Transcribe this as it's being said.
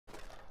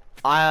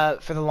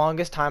For the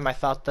longest time, I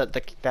thought that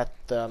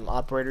the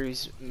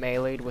operators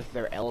meleeed with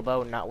their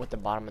elbow, not with the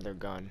bottom of their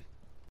gun.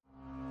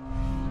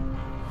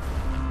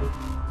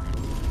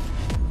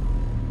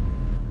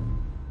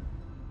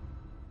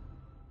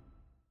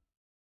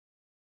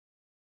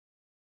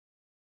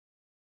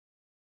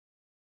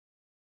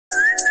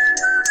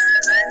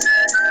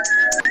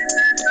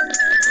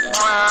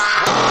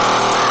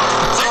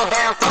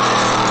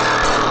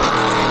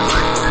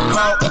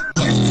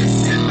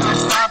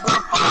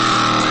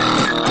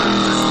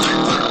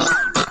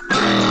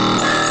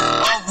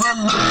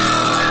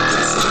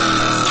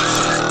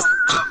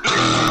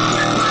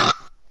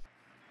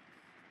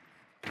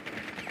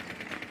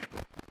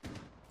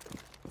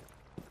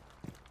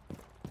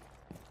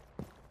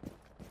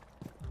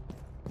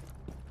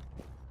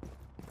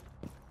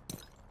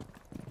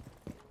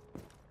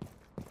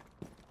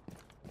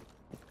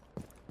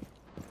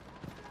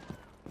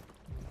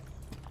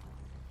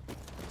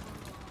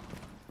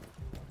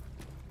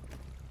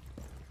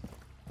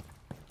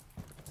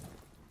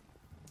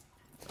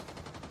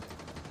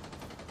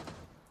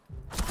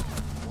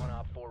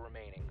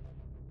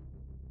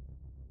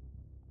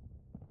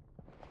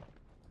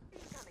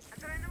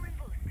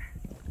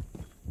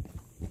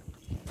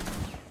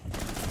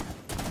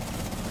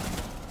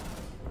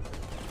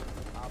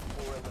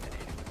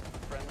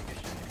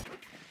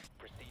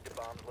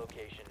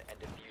 Location and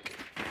defuse it.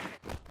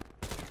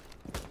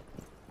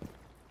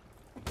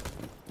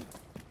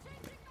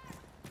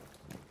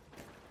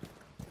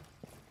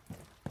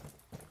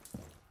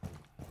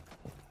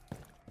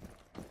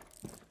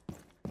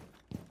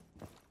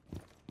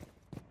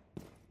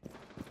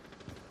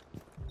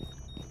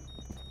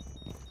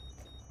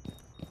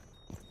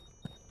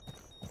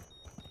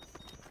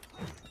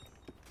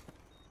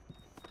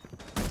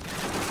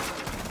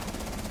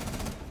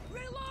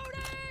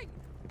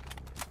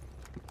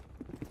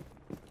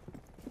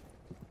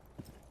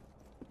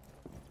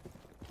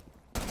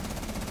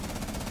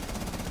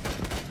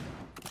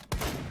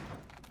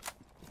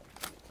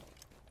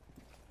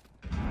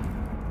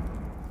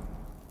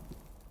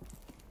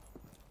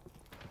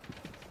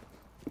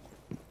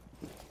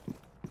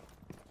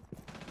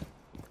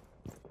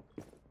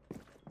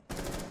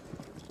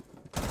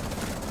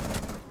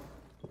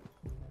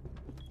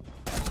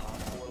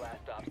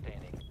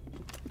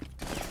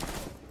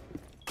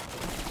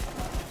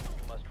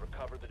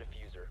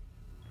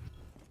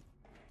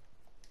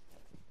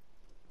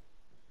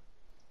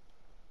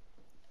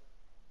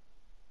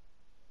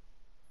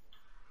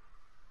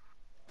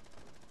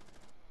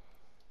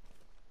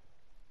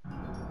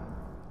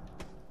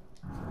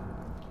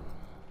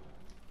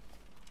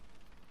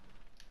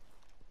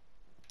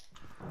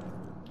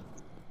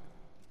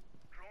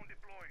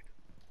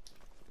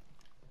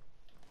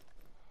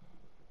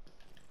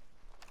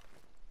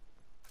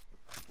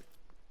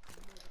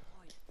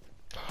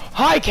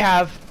 Hi,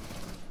 Cav!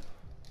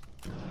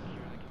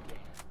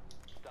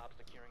 Stop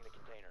securing the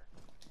container.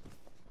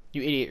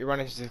 You idiot, you're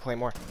running into the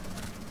claymore.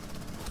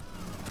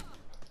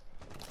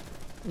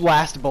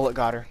 Last bullet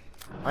got her.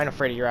 I ain't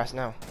afraid of your ass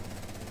now.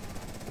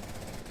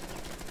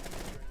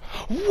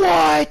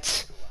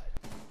 What?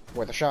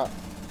 Worth a shot.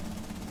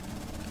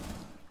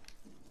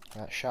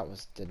 That shot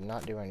did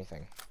not do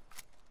anything.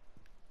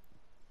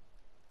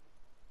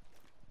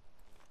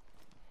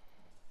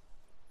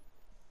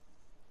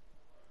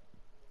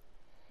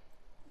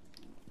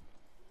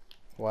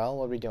 Well,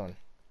 what are we doing?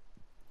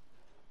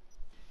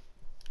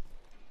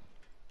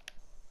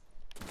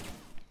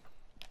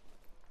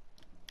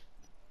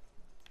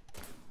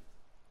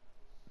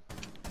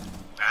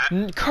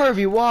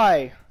 Curvy,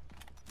 why?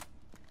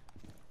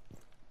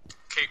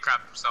 Kate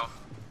crapped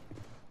himself.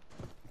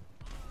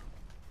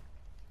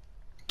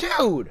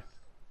 Dude!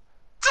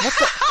 What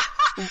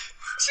the?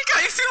 She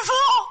got you through the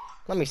wall!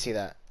 Let me see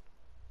that.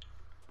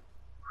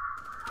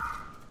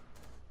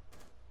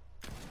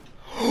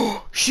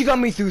 She got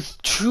me through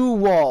 2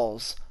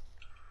 walls.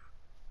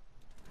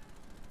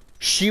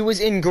 She was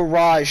in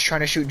garage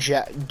trying to shoot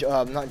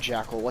not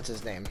Jackal, what's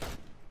his name?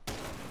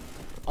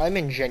 I'm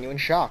in genuine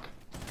shock.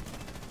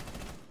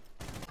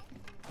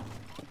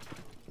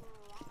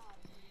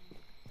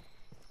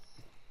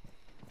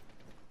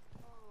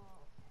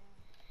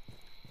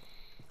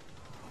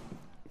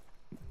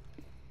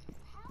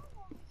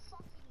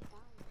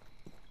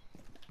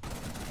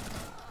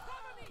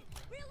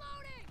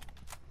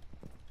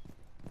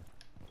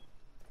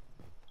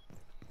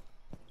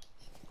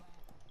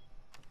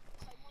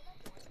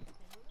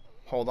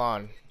 Hold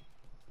on.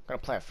 Gotta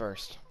plant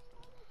first.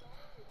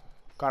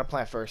 Gotta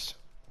plant first.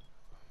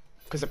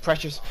 Cause the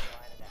pressure's...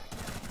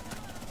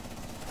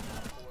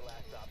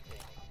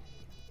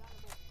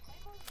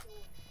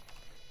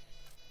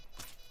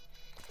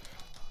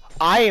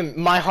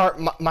 my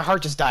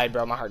heart just died,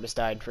 bro. My heart just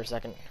died for a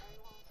second.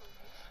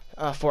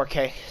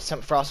 4K.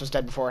 Frost was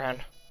dead beforehand.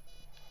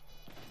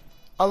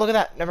 Oh, look at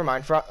that. Never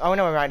mind. Oh,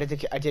 no, I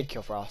did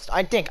kill Frost.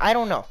 I think. I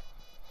don't know.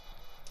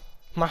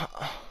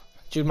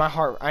 Dude, my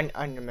heart.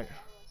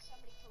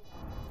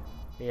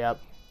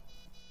 Yep.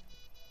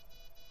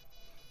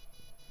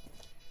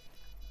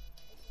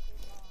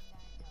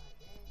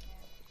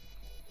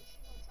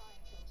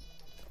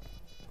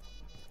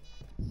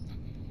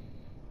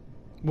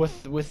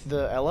 With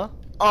the Ella?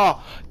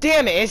 Oh,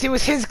 damn it! It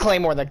was his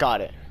Claymore that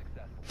got it.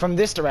 From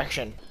this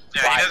direction.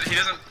 Yeah, he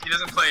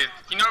doesn't play.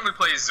 He normally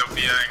plays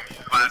Zofia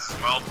and Glass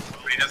as well,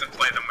 but he doesn't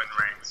play them in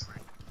rings.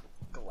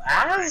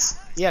 Glass?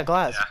 Yeah,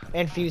 Glass. Yeah.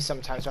 And Fuse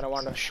sometimes when I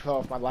want to show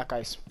off my black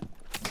ice.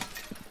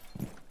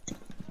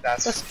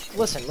 That's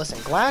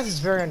Listen. Glass is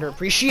very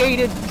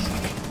underappreciated.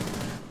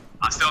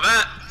 I steal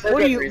that. for What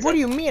good do you reason. What do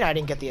you mean I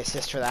didn't get the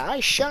assist for that? I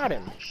shot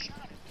him.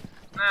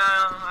 Nah,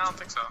 I don't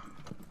think so.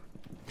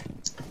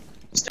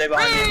 Stay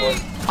behind me, boy.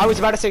 I was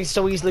about to say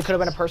so easily could have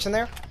been a person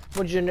there.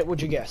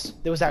 What'd you guess?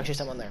 There was actually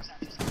someone there.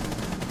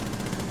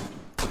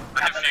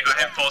 I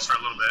hit pulse for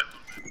a little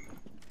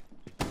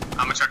bit.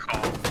 How much I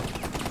call?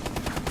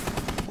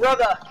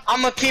 Brother,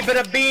 I'ma keep it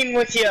a bean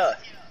with you.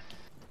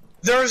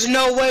 There's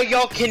no way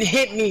y'all can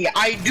hit me.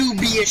 I do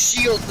be a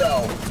shield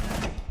though.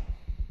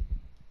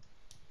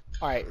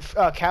 All right,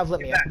 Cav, let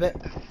me up a bit.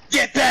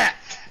 Get back!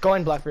 Go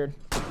in, Blackbeard.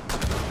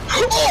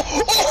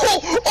 Oh!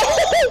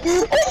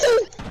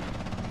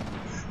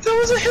 That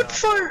was a hip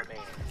fire.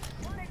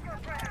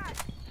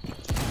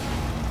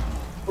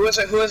 Who is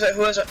it? Who is it?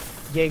 Who is it?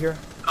 Jaeger.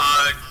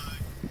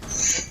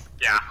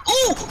 Yeah.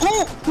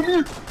 Oh! Come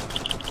here!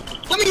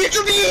 Let me hit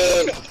your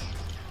bean!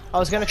 I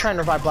was gonna try and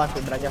revive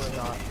Blackbeard, but I guess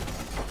not.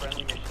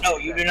 No,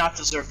 you do not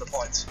deserve the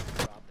points.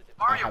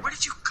 Mario, where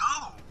did you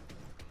go?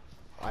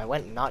 I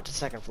went not to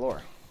second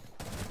floor.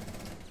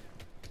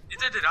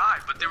 Neither did I,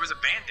 but there was a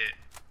bandit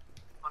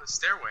on a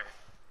stairway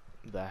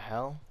The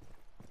hell?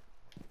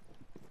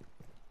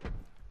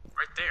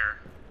 right there.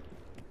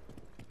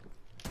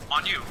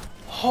 On you.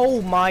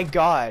 Oh my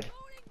god.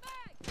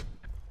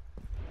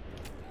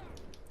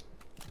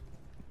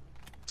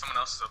 Someone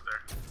else is up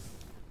there.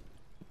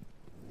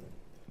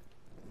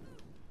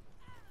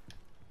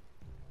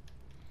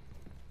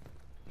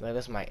 That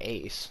is my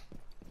ace.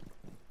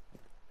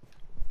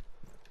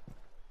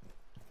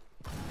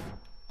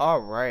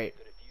 Alright.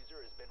 The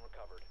diffuser has been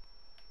recovered.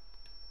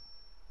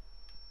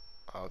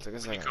 Oh, it took a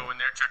You second. go in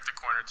there, check the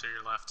corner to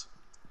your left.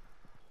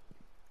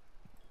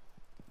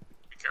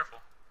 Be careful.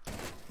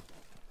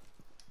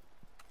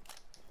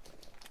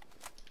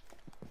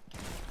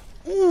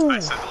 Ooh. I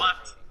said the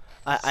left.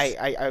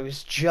 I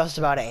was just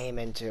about to aim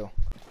into.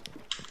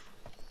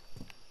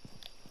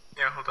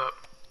 Yeah, hold up.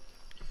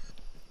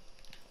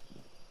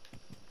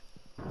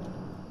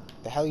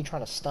 The hell are you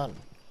trying to stun?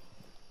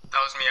 That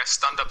was me. I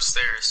stunned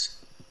upstairs.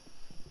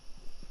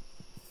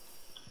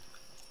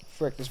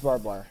 Frick, this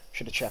barbed wire.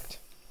 Should have checked.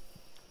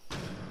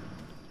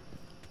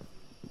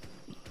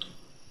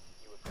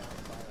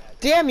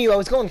 Damn you, I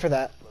was going for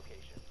that.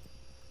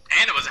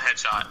 And it was a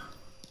headshot.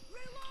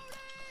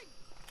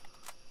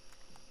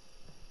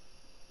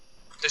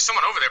 There's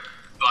someone over there,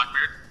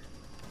 Blackbeard.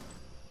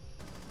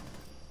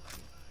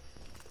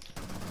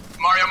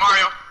 Mario.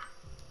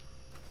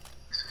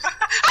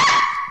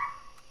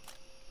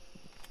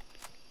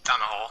 Down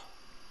the hall.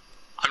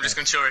 I'm just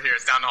gonna chill right here.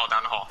 It's down the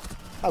hall.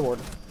 Hi,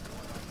 Warden.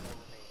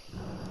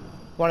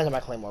 One into my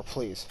claymore,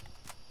 please.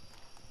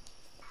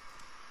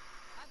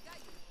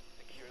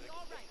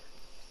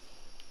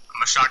 I'm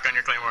gonna shotgun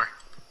your claymore.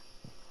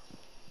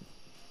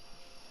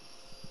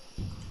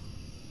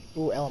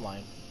 Ooh,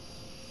 Elamine.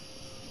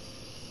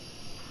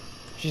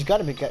 She's got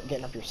to be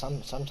getting up here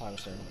sometime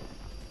soon.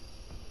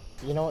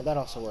 You know what? That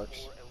also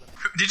works.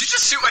 Did you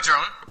just shoot my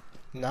drone?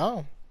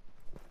 No.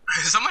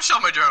 Someone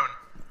shot my drone.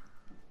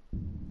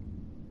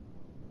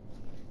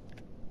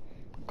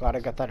 Glad I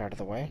got that out of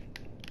the way.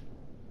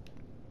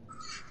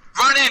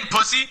 Run in,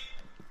 pussy!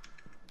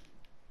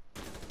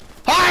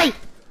 Hi!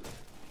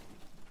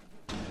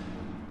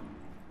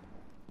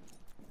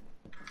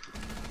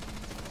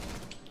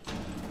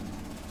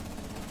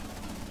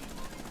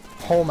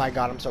 Oh my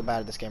god, I'm so bad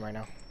at this game right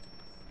now.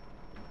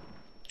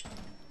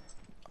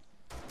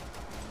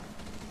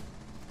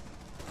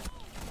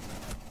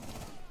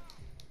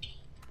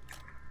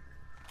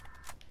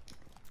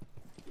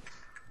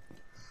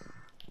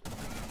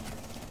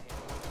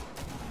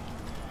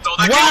 Throw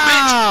that kill,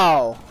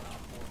 Wow!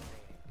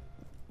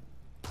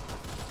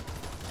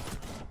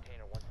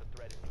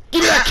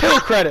 Give me that kill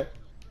credit!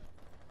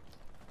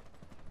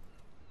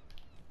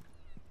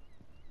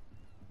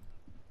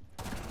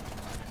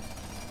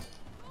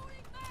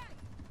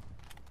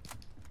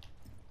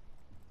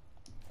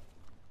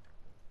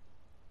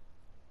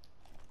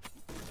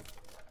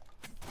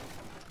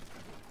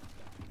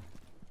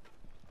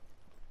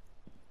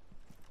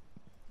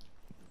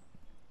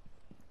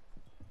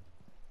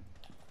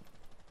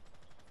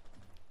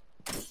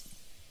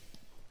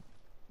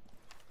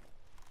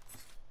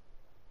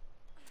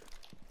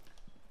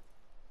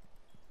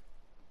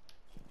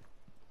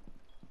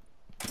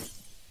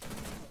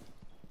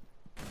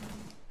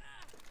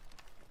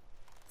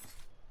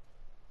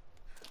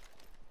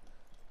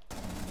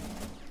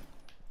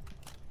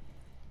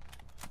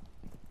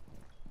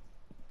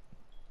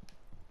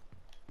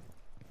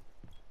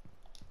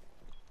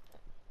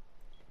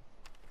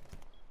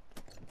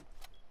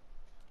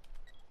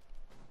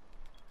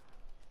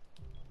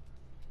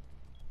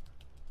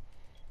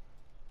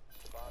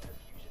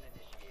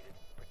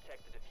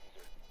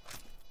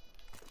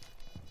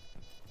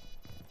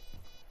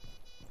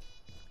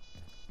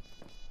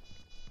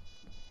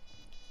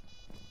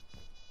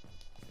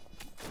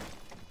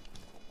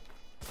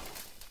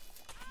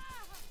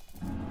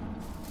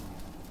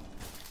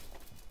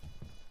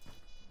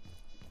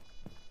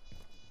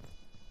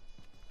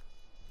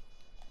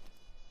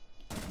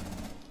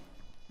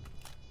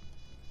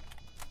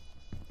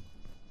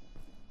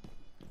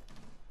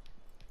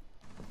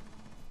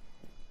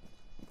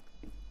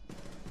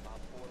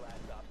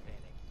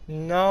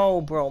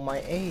 No, bro,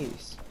 my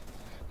ace.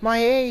 My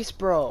ace,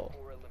 bro.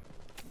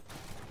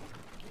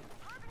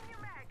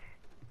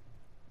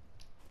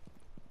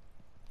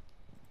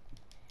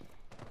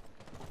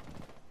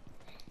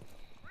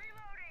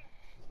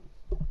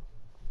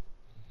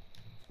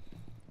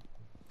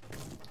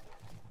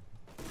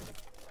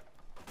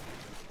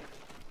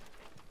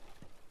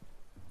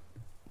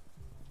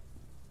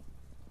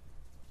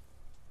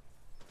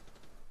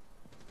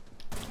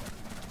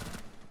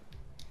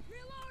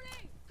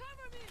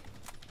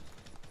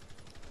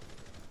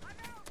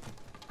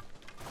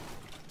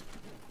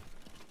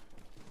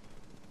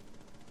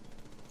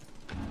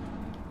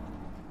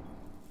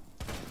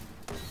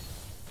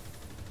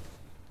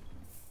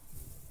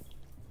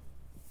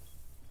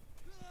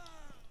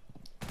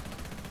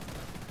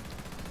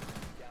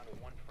 Down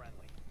to one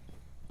friendly.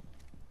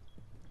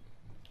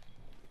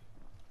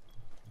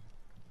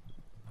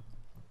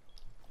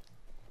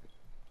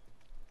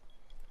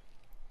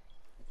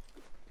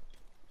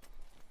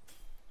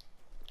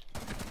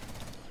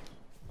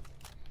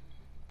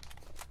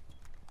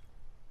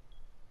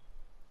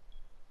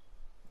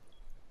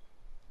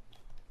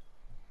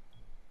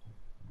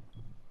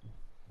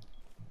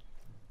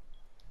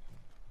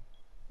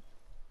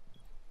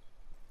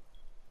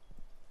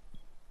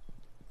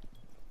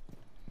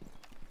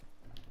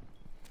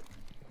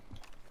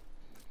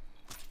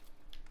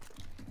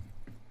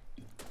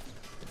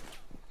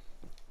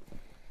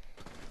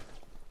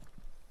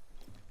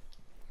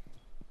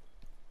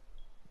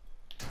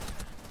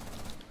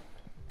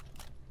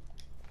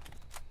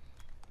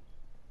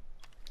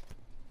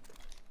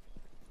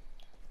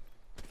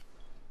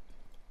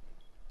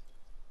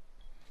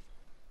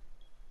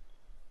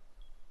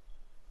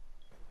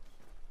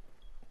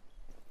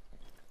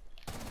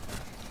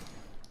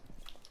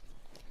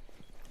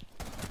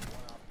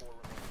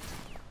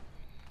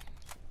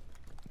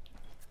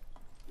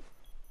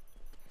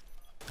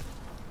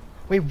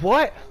 Wait,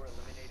 what? Four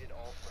eliminated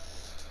all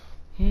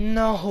friendly.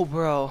 No,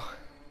 bro.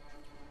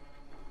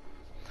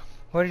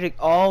 Where did it?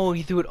 Oh,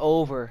 he threw it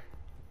over.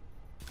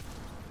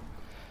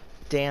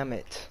 Damn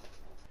it.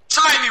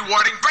 Try me,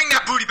 Warden. Bring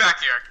that booty back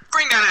here.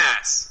 Bring that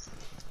ass.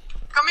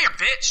 Come here,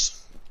 bitch.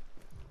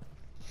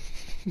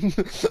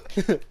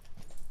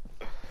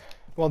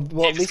 well, He at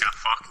just least got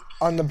fucked.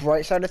 on the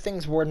bright side of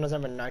things, Warden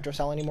doesn't have a nitro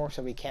cell anymore,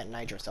 so we can't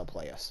nitro cell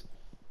play us.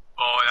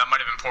 Oh, that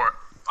might have been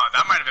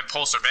that might have been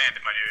Pulsar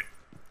Bandit, my dude.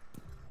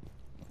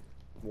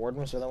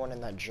 Warden was the other one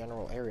in that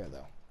general area,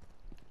 though.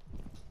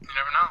 You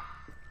never know.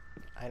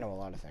 I know a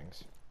lot of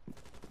things.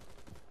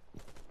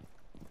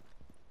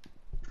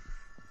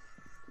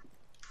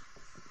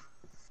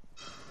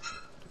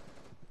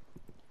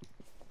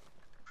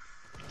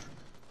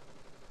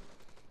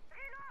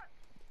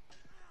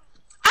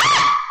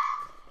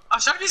 I'm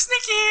trying to be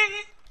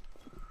sneaky.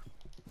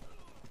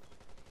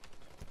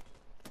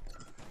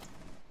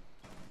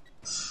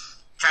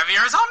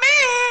 Caviar's on me.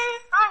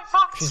 I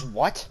fucked. She's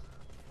what?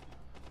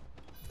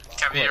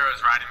 Caviar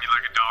is riding me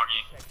like a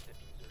doggy. Text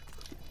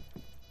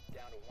diffuser.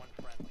 Down to one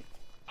friendly.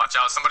 Watch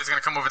out, somebody's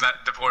gonna come over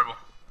that deployable.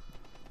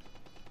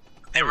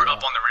 They were yeah.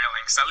 up on the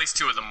railings. At least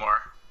two of them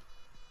were.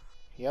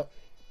 Yep.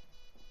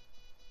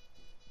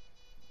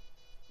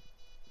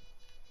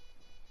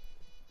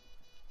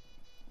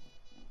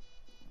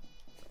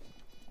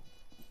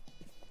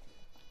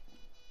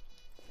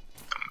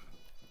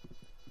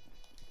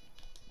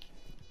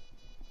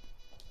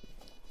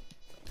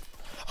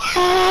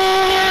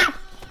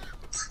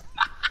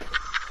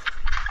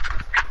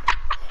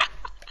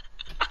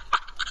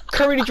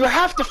 Curry, did you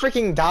have to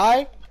freaking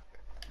die?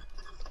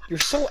 You're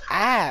so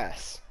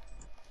ass.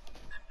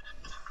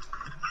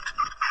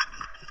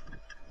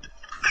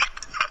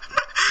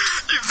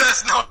 You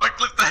best know I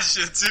clipped that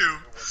shit too.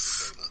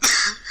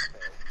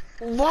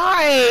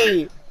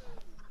 Why?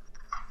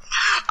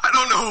 I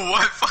don't know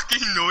what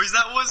fucking noise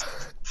that was.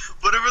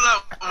 Whatever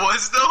that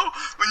was though,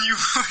 when you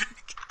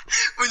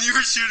when you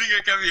were shooting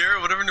at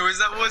Caviar, whatever noise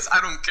that was, I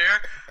don't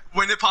care.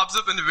 When it pops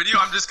up in the video,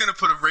 I'm just gonna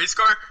put a race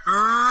car.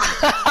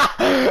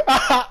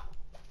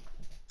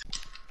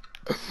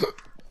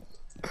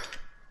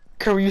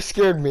 Curry, you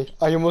scared me.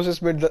 I almost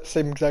just made that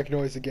same exact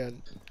noise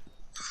again.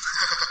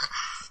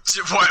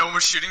 What,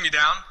 almost shooting me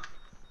down?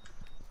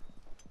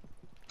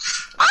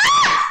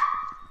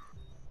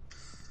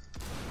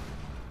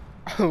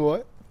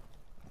 What?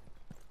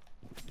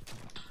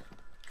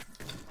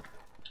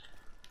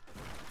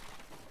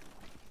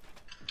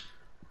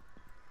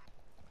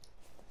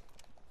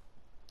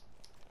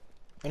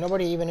 Ain't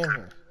nobody even in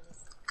here.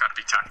 Gotta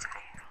be tactical.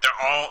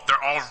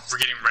 They're all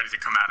getting ready to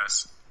come at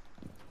us.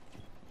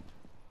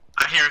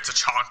 I hear it's a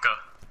chonka.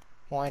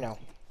 Well, I know.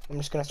 I'm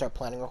just gonna start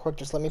planting real quick.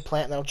 Just let me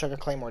plant and then I'll chuck a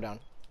claymore down.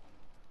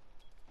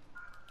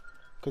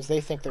 Because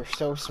they think they're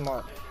so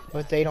smart,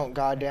 but they don't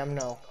goddamn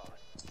know.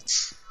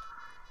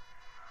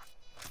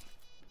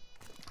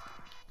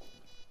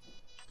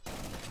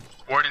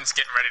 Warden's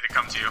getting ready to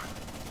come to you.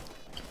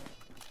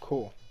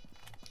 Cool.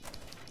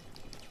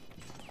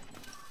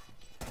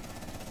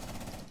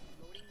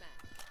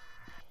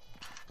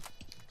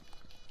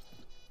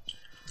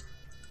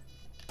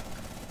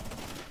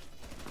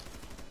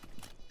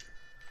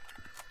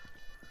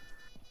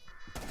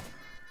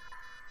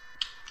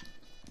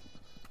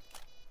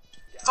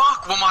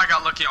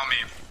 rookie on me.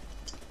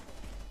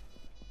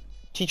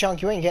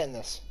 T-Chunk, you ain't getting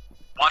this.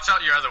 Watch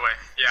out your other way.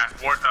 Yeah,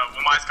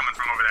 Wumai's coming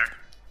from over there.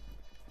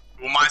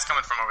 Wumai's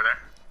coming from over there.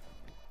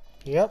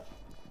 Yep.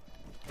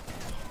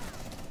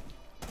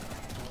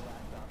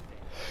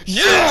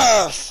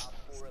 Yes!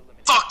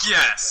 Fuck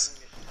yes!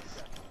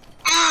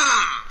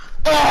 Mmm!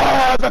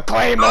 Oh, the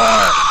Claymore!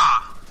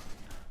 Ah!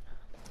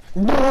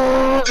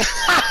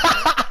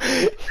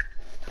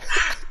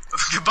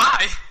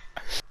 Goodbye!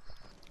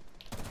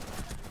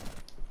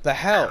 The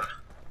hell?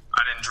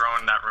 I didn't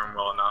drone that room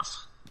well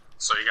enough.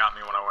 So you got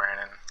me when I ran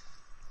in.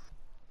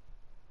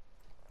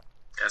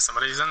 Yeah,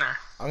 somebody's in there.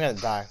 I'm gonna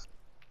die.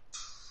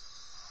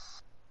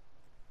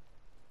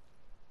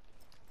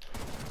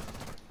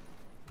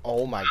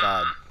 Oh my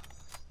god.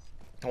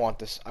 I want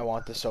this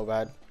so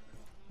bad.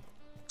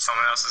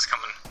 Someone else is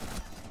coming.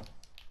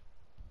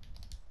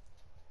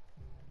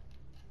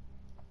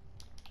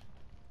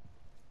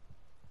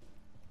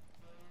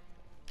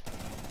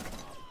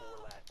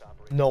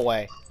 No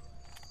way.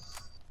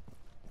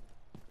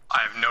 I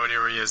have no idea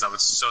where he is. I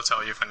would so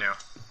tell you if I knew.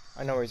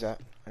 I know where he's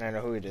at, and I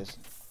know who it is.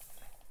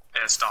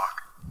 Yeah, it's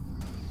Doc.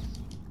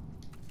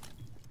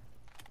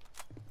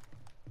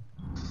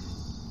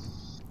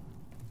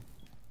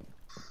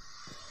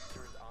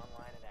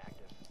 Online and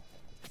active.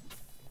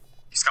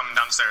 He's coming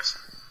downstairs.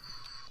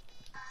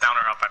 Down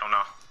or up, I don't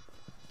know.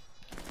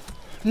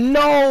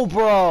 No,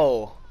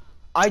 bro!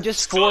 I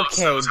just Close. 4K,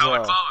 That was hella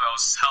bro. close. That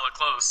was hella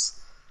close.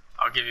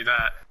 I'll give you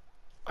that.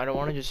 I don't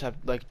want to just have,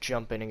 like,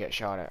 jump in and get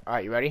shot at.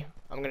 Alright, you ready?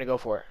 I'm gonna go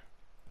for it.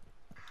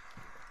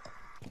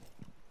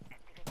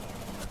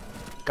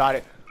 Got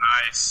it.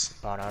 Nice.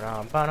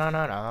 Ba-na-na,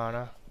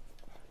 ba-na-na-na-na.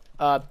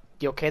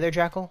 You okay there,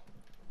 Jackal?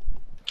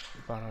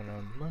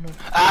 Ba-na-na-na-na.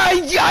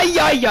 Ay, ay,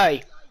 ay,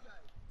 ay!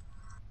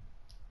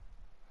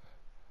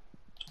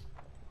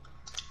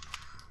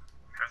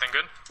 Everything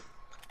good?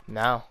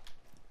 Now.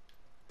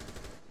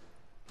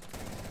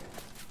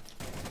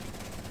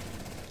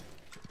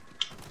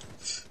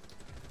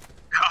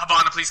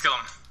 Habana, please kill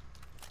him.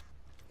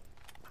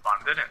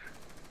 Habana didn't.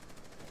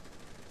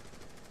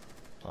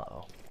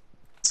 Uh-oh.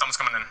 Someone's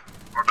coming in.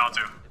 We're about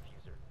to.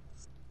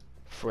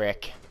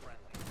 Frick.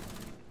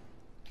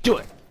 Do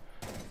it!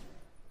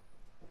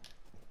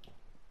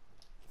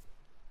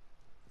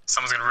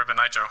 Someone's gonna rip a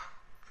nitro.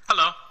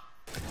 Hello.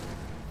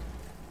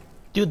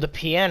 Dude, the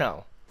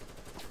piano.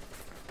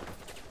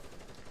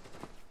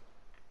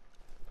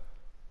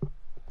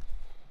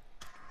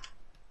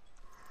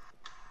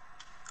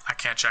 I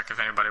can't check if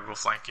anybody will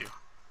flank you.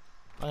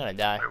 I'm gonna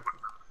die. Wait,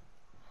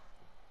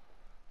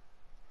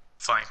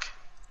 flank.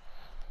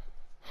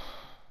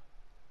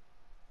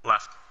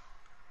 Left.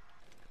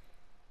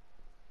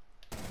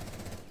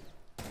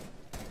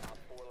 Top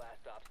 4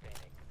 last stop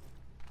standing.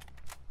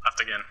 Left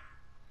again.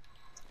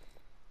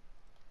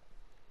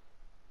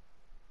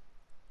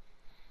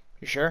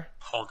 You sure?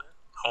 Hold it.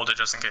 Hold it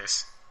just in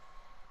case.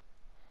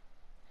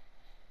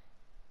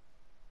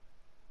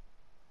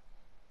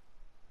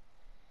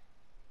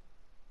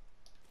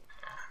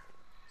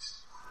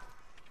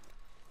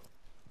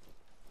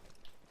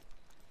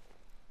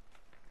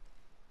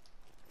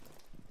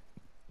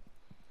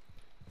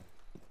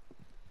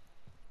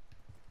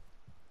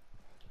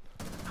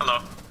 Hello.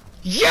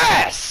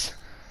 Yes!